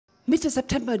Mitte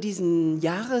September diesen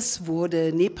Jahres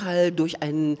wurde Nepal durch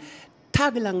einen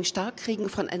tagelangen Starkregen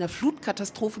von einer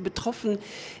Flutkatastrophe betroffen,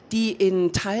 die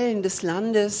in Teilen des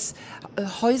Landes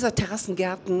Häuser,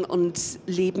 Terrassengärten und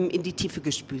Leben in die Tiefe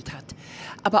gespült hat.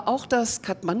 Aber auch das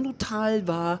Kathmandu-Tal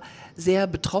war sehr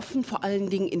betroffen, vor allen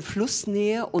Dingen in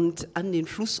Flussnähe, und an den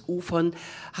Flussufern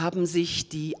haben sich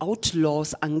die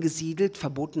Outlaws angesiedelt,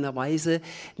 verbotenerweise,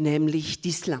 nämlich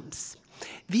die Slums.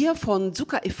 Wir von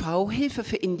Zuka e.V., Hilfe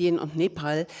für Indien und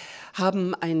Nepal,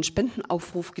 haben einen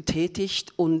Spendenaufruf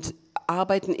getätigt und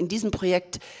arbeiten in diesem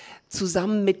Projekt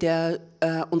zusammen mit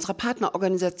unserer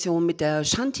Partnerorganisation, mit der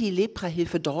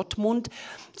Shanti-Lepra-Hilfe Dortmund.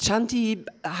 Shanti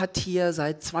hat hier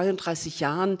seit 32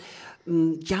 Jahren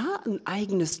ein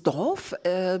eigenes Dorf.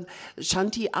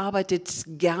 Shanti arbeitet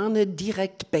gerne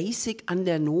direkt basic an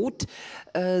der Not,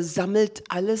 sammelt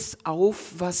alles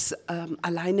auf, was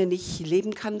alleine nicht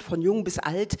leben kann, von jung bis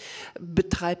alt,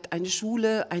 betreibt eine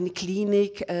Schule, eine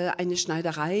Klinik, eine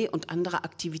Schneiderei und andere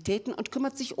Aktivitäten und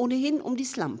kümmert sich ohnehin um die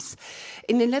Slums.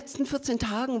 In den letzten 14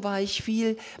 Tagen war ich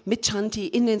viel mit Shanti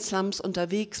in den Slums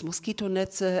unterwegs,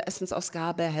 Moskitonetze,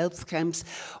 Essensausgabe, Health Camps,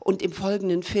 und im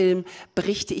folgenden Film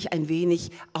berichte ich ein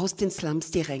wenig aus den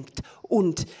Slums direkt.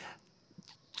 Und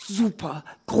super,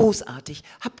 großartig.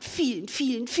 Habt vielen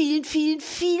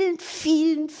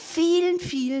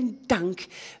Dank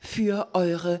für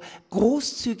eure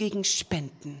großzügigen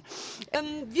Spenden.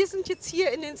 Wir sind jetzt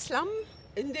hier in den Slum,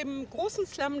 in dem großen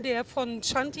Slum, der von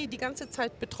Shanti die ganze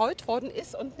Zeit betreut worden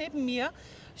ist. Und neben mir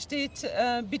steht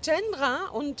Bijendra,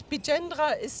 und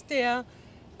Bijendra ist der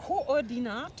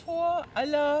Koordinator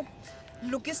aller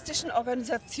logistischen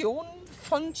Organisationen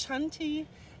von Shanti,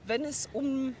 wenn es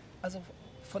also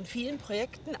von vielen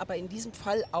Projekten, aber in diesem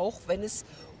Fall auch, wenn es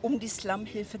um die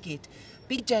Slumhilfe geht.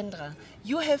 Bijendra,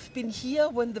 you have been here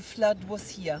when the flood was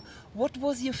here. What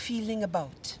was your feeling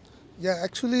about? Yeah,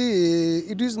 actually,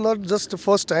 it is not just the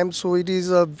first time. So it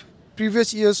is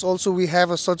previous years also we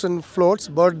have a certain floods,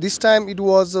 but this time it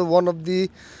was one of the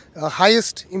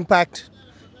highest impact.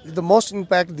 The most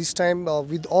impact this time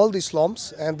with all the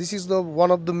slums, and this is one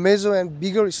of the major and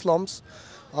bigger slums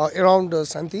around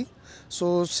Shanti.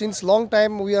 So since long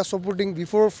time we are supporting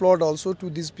before flood also to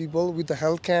these people with the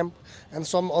health camp and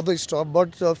some other stuff.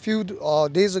 But a few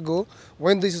days ago,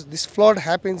 when this flood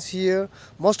happens here,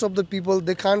 most of the people,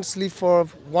 they can't sleep for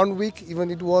 1 week.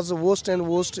 Even it was worse and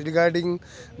worse regarding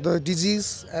the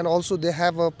disease, and also they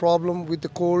have a problem with the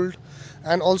cold.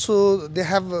 And also they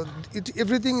have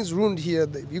everything is ruined here.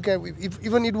 You can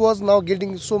even it was now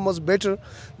getting so much better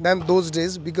than those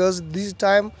days, because this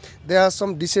time there are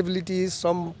some disabilities,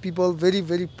 some people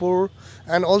very poor,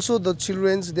 and also the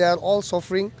children, they are all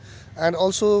suffering. And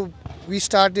also we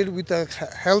started with the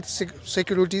health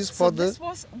securities for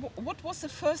what was the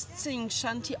first thing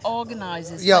Shanti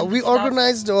organizes? Yeah, we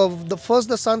organized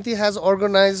the Shanti has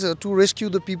organized to rescue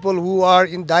the people who are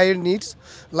in dire needs,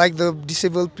 like the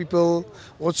disabled people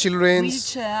or children.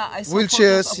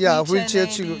 Wheelchairs, yeah, wheelchair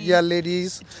children, yeah,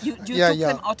 ladies. You took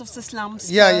them out of the slums.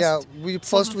 Yeah,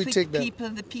 first. We take them.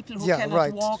 The people who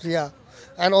cannot walk. Yeah.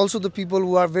 And also the people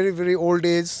who are very old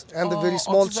age, and the very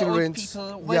small children.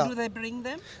 Where do they bring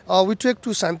them? We take to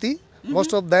Shanti,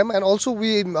 most of them, and also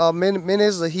we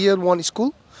manage here one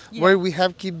school where we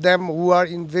have keep them who are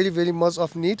in very much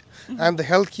of need. And the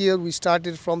health care we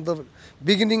started from the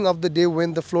beginning of the day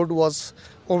when the flood was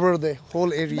over the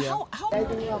whole area.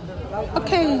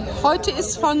 Okay, heute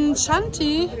ist von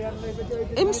Shanti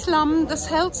im Slum das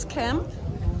Health Camp.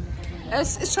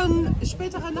 Es ist schon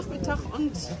späterer Nachmittag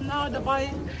und nahe dabei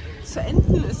zu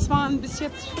enden. Es waren bis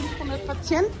jetzt 500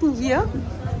 Patienten hier.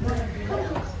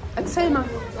 Erzähl mal.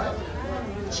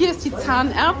 Hier ist die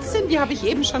Zahnärztin, die habe ich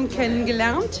eben schon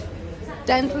kennengelernt.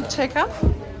 Dental Checker.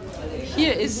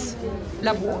 Hier ist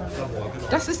Labor.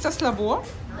 Das ist das Labor.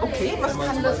 Okay, was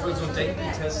kann das?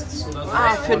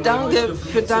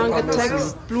 Für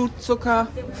Text, Blutzucker.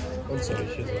 Und solche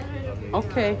Sachen.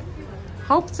 Okay.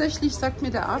 Hauptsächlich, sagt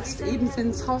mir der Arzt, eben sind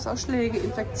es Hausausschläge,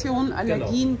 Infektionen,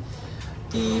 Allergien,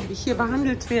 die hier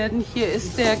behandelt werden. Hier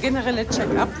ist der generelle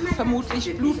Check-up,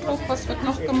 vermutlich Blutdruck. Was wird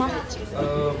noch gemacht?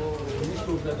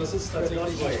 Das ist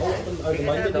tatsächlich auch ein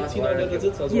Allgemeinmediziner, der da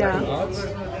sitzt, also ein Arzt.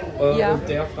 Und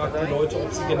der fragt die Leute,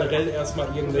 ob sie generell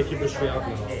erstmal irgendwelche Beschwerden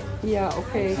haben. Ja,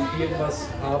 okay. Irgendwas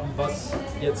haben, was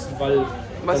jetzt, weil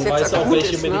was man jetzt weiß auch,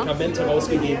 welche ist, Medikamente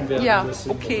rausgegeben werden müssen.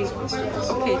 Okay.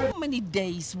 How many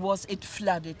days was it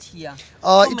flooded here?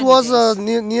 It was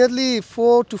nearly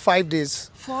 4 to 5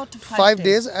 days. 4 to 5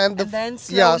 days, and then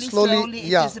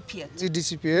slowly it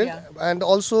disappeared. Yeah. And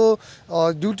also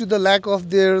due to the lack of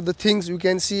the things, you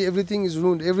can see everything is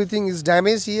ruined, everything is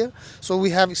damaged here. So we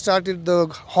have started the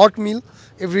hot meal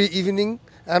every evening,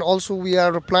 and also we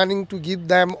are planning to give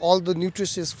them all the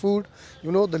nutritious food,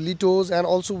 you know, the litos, and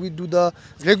also we do the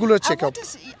regular checkup. What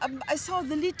is, I saw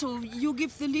the lito, you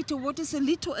give the lito. What is a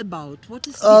lito about? What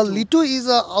is lito? Lito is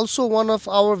also one of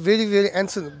our very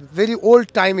ancient, very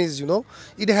old time is, you know.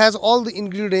 It has all the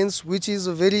ingredients which is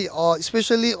very,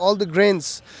 especially all the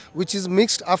grains which is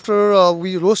mixed after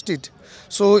we roast it.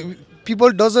 So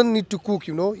people doesn't need to cook,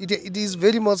 you know. It is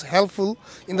very much helpful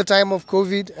in the time of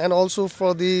COVID and also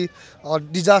for the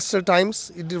disaster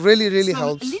times. It really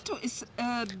helps. Lito is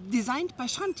designed by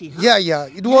Shanti. Huh? Yeah.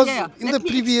 It was in let the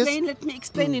previous. Let me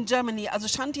explain in Germany. Also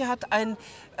Shanti hat ein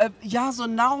so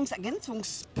ein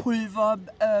Nahrungsergänzungspulver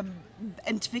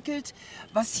entwickelt,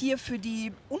 was hier für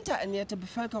die unterernährte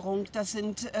Bevölkerung, da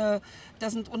sind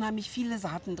unheimlich viele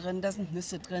Saaten drin, da sind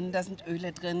Nüsse drin, da sind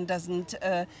Öle drin, da sind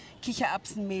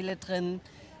Kichererbsenmehle drin,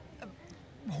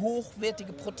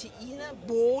 hochwertige Proteine,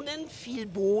 Bohnen, viel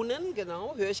Bohnen,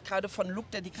 genau, höre ich gerade von Luke,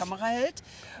 der die Kamera hält.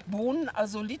 Bohnen,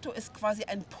 also Lito ist quasi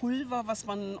ein Pulver, was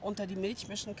man unter die Milch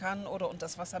mischen kann oder unter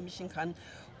das Wasser mischen kann.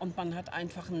 Und man hat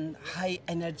einfach einen High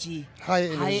Energy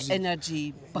Brei.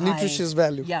 Nutritious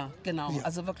value. Ja, genau. Ja.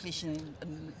 Also wirklich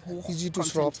ein hoch easy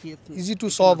to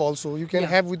solve also. You can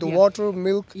have with the water,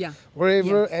 milk,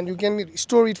 wherever, and you can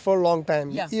store it for a long time.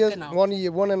 Ja, Here, genau. 1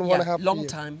 year, 1.5 long year.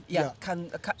 time. Ja,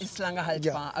 ist lange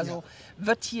haltbar. Also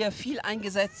wird hier viel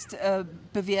eingesetzt,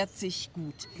 bewährt sich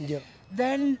gut. Yeah.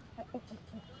 Then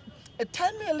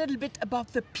tell me a little bit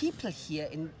about the people here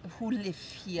who live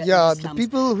here. Yeah, in the the slums.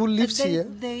 people who lives here.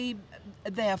 They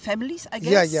are families, I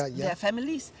guess. Yeah. They are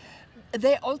families.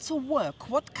 They also work.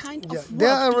 What kind of work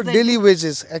There are do they daily do?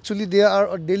 wages. Actually, there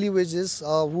are daily wages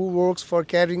who works for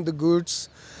carrying the goods,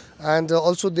 and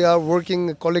also they are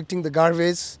working collecting the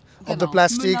garbage of the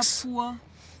plastics. Müllabfuhr,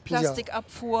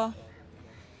 Plastikabfuhr.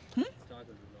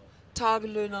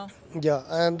 Tagelöhner. Yeah,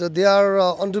 and they are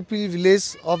underprivileged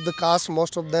village of the caste.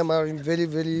 Most of them are in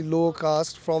very low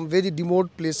caste from very remote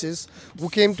places who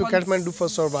came to Kathmandu for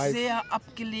survive. Sehr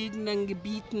abgelegenen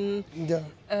Gebieten,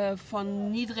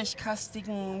 von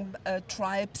niedrigkastigen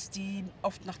Tribes, die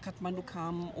oft nach Kathmandu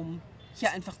kamen, um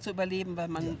hier einfach zu überleben, weil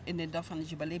man in den Dörfern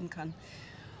nicht überleben kann.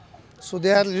 So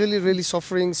they are really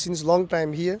suffering since long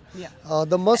time here. Yeah.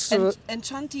 And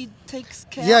Shanti takes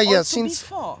care also since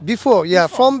before.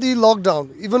 From the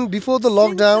lockdown, even before the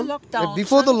lockdown,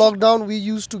 Before the lockdown we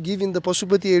used to give in the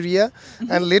Pashupati area,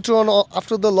 and later on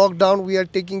after the lockdown we are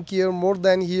taking care more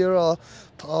than here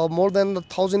more than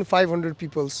 1,500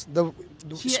 peoples. The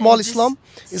small slum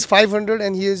is 500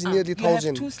 and here is nearly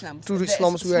 1,000. Two slums. Two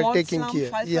slums we are taking slum, care.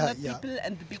 500 people,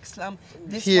 and the big slum.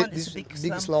 This Here, one is a big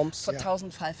slum slums, for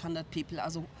 1,500 people,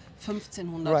 also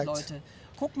 1,500 Right. Leute.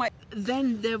 Guck mal,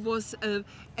 then there was,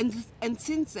 and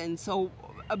since then, so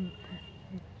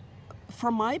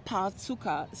from my part,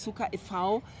 Suka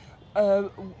e.V.,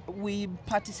 we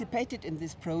participated in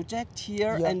this project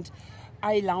here, and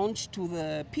I launched to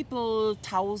the people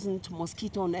 1,000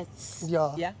 mosquito nets.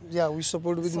 Yeah, we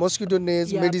support with mosquito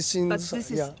nets, medicines. But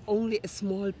this is only a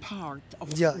small part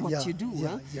of what you do.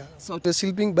 So the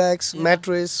sleeping bags,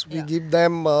 mattress, we give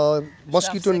them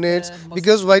mosquito nets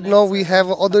because right now we have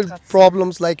other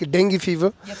problems like dengue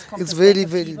fever. It's very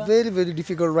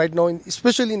difficult right now,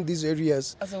 especially in these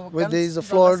areas where there is a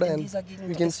flood and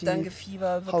we can see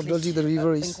how dirty the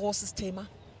river is. Ein großes Thema.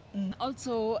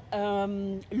 Also,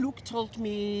 Luke told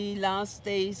me last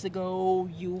days ago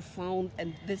you found,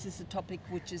 and this is a topic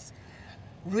which is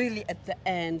really at the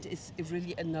end, is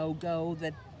really a no-go,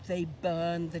 that they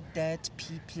burn the dead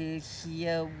people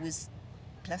here with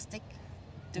plastic.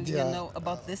 Do you know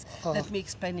about this? Let me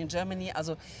explain in Germany.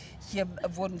 Also hier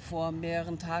wurden vor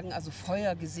mehreren Tagen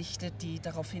Feuer gesichtet, die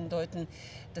darauf hindeuten,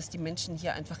 dass die Menschen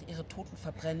hier einfach ihre Toten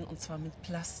verbrennen, und zwar mit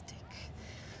Plastik.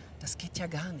 Das geht ja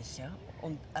gar nicht, ja?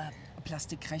 Und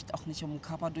Plastik reicht auch nicht, um den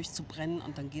Körper durchzubrennen,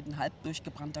 und dann geht ein halb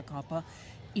durchgebrannter Körper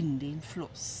in den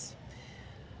Fluss.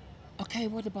 Okay,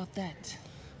 what about that?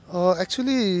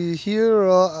 Actually,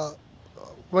 here,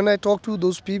 when I talked to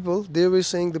those people, they were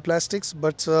saying the plastics,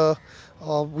 but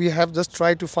we have just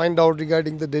tried to find out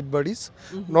regarding the dead bodies.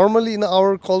 Normally in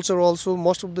our culture also,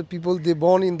 most of the people, they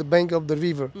burn in the bank of the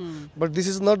river. But this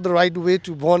is not the right way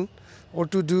to burn or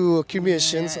to do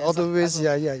cremations. Otherwise,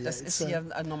 Das ist hier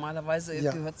normalerweise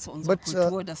gehört zu unserer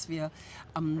Kultur, dass wir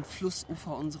am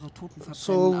Flussufer unsere Toten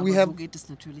verbrennen, aber so geht es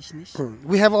natürlich nicht.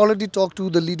 We have already talked to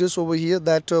the leaders over here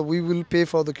that we will pay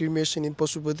for the cremation in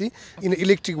Pashupati in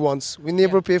electric ones. We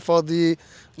never pay for the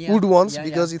wood ones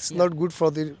because it's not good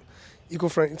for the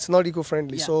eco-friendly. It's not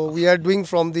eco-friendly. So we are doing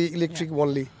from the electric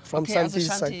only, from Shanti's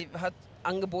side. Hat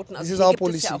angeboten, This is our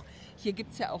policy. Hier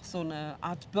gibt es ja auch so eine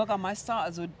Art Bürgermeister,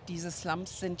 also diese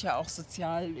Slums sind ja auch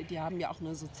sozial, die haben ja auch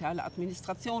eine soziale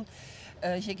Administration.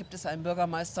 Hier gibt es einen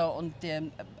Bürgermeister und der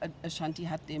Shanti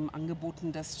hat dem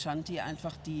angeboten, dass Shanti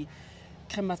einfach die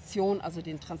Kremation, also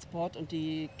den Transport und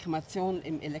die Kremation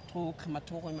im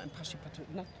Elektrokrematorium in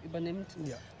Paschipatonat übernimmt.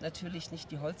 Ja. Natürlich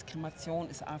nicht die Holzkremation,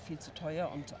 ist A viel zu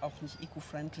teuer und auch nicht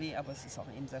eco-friendly, aber es ist auch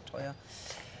eben sehr teuer.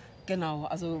 Genau,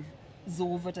 also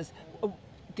so wird es. Oh,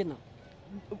 genau.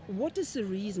 What is the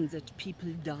reason that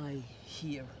people die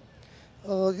here?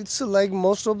 It's like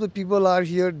most of the people are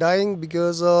here dying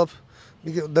because of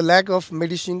the lack of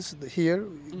medicines here.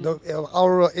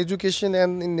 Our education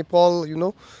and in Nepal, you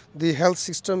know, the health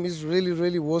system is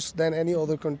really worse than any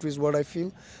other countries, what I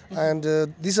feel. And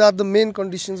these are the main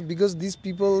conditions because these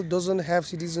people doesn't have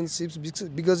citizenships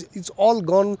because it's all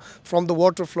gone from the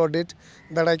water flooded.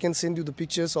 That I can send you the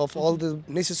pictures of all the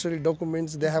necessary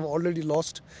documents they have already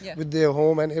lost with their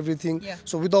home and everything.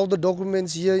 So without the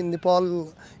documents here in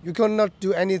Nepal, you cannot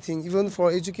do anything, even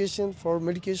for education, for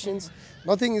medications.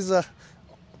 Nothing is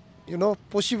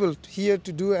possible here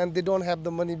to do, and they don't have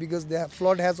the money because the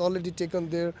flood has already taken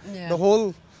their the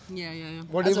whole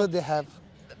whatever they have.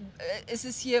 Es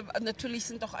ist hier, natürlich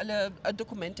sind doch alle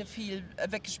Dokumente viel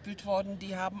weggespült worden,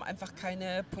 die haben einfach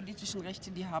keine politischen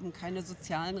Rechte, die haben keine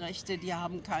sozialen Rechte, die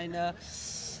haben keine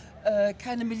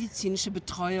medizinische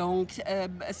Betreuung,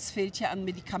 es fehlt hier an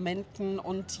Medikamenten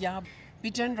und ja,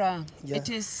 Bijendra, it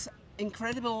is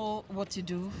incredible what you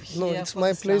do here. No, it's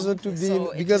my pleasure to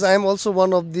be because I am also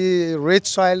one of the raised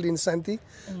child in Santi.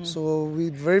 So we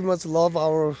very much love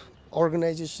our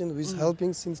organization who is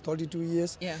helping since 32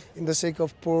 years in the sake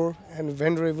of poor and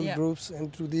vulnerable groups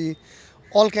and to the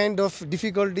all kind of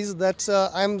difficulties. That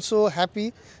I'm so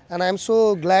happy and I'm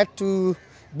so glad to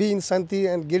be in Santi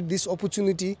and get this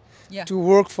opportunity to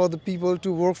work for the people,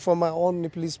 to work for my own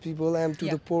Nepalese people and to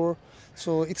the poor.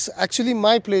 So it's actually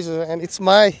my pleasure and it's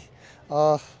my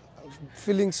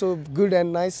feeling so good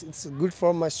and nice. It's good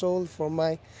for my soul,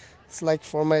 it's like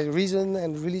for my reason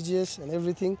and religious and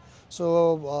everything.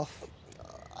 So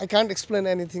I can't explain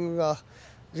anything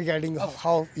regarding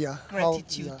how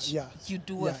gratitude. You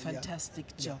do a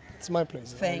fantastic job. It's my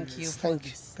pleasure. Thank you. Thank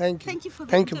you. Thank you for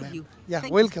the interview. Yeah,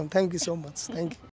 welcome. Thank you so much. Thank you.